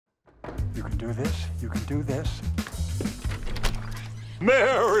You can do this. You can do this.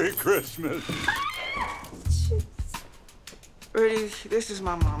 Merry Christmas. Rudy, this is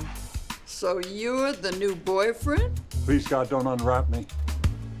my mom. So you're the new boyfriend? Please, God, don't unwrap me.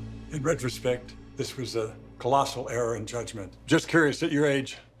 In retrospect, this was a colossal error in judgment. Just curious, at your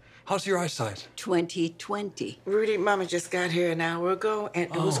age, how's your eyesight? 20/20. Rudy, Mama just got here an hour ago,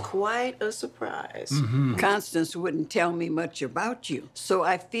 and it was quite a surprise. Constance wouldn't tell me much about you, so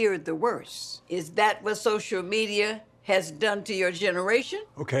I feared the worst. Is that what social media has done to your generation?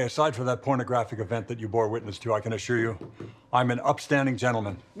 Okay, aside from that pornographic event that you bore witness to, I can assure you, I'm an upstanding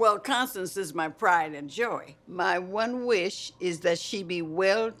gentleman. Well, Constance is my pride and joy. My one wish is that she be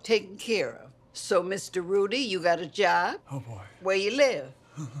well taken care of. So, Mr. Rudy, you got a job? Oh, boy. Where you live?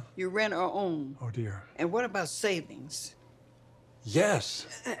 You rent or own? Oh, dear. And what about savings? Yes.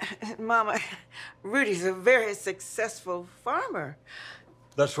 Mama, Rudy's a very successful farmer.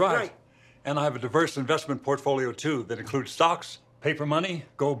 That's right. Right. And I have a diverse investment portfolio, too, that includes stocks, paper money,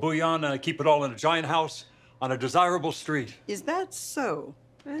 gold bullion, and I keep it all in a giant house on a desirable street. Is that so?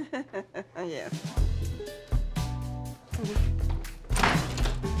 Yeah.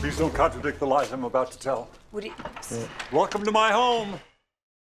 Please don't contradict the lies I'm about to tell. Woody, Welcome to my home.